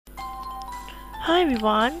Hi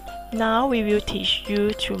everyone, now we will teach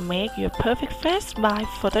you to make your perfect face by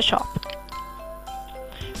Photoshop.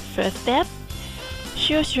 First step,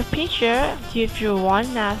 choose your picture if you want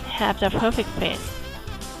to have the perfect face.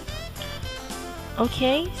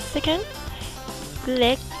 Okay, second,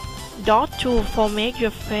 select dot tool for make your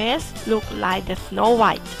face look like the Snow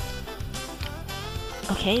White.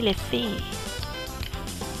 Okay, let's see.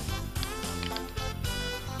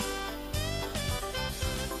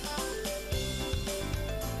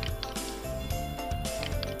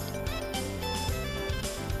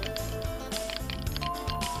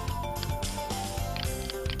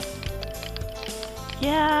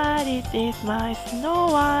 Yeah, this is my Snow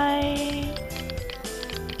White.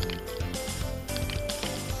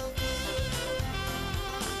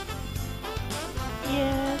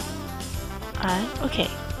 Yes. And okay.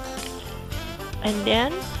 And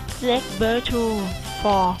then select blur tool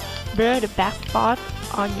for blur the black spot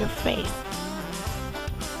on your face.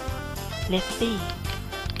 Let's see.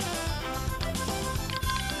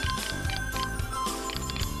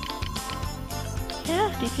 Yeah,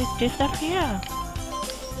 this is disappear.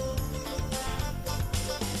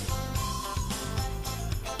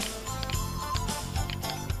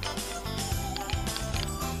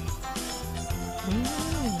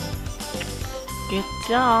 Good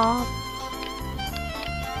job.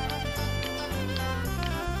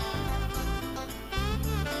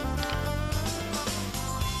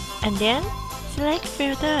 And then select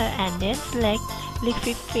filter and then select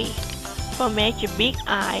liquid fill for make your big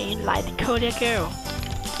eye like the Korea girl.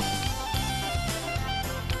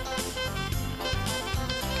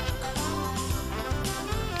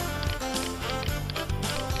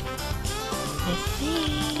 Let's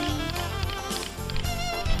see.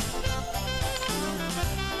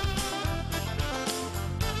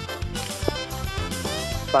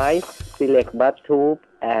 Five, select brush tool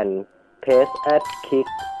and paste at kick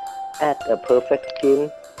at a perfect skin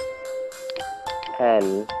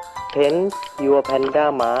and paint your panda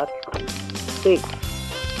mark. 6.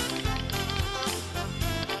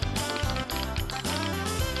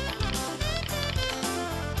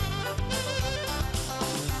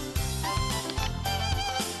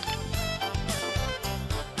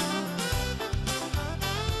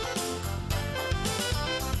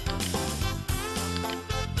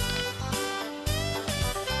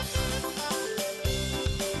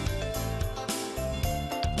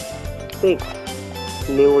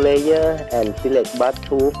 New layer and select brush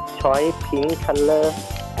tool, choose pink color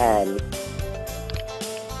and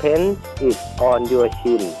paint it on your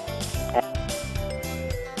chin.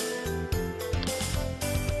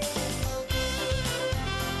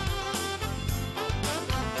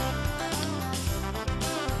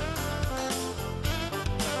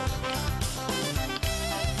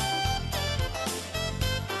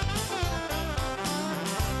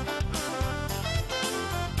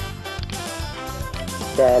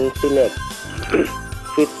 Then select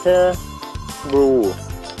filter blue,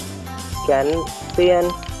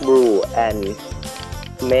 Gaussian blue and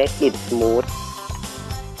make it smooth.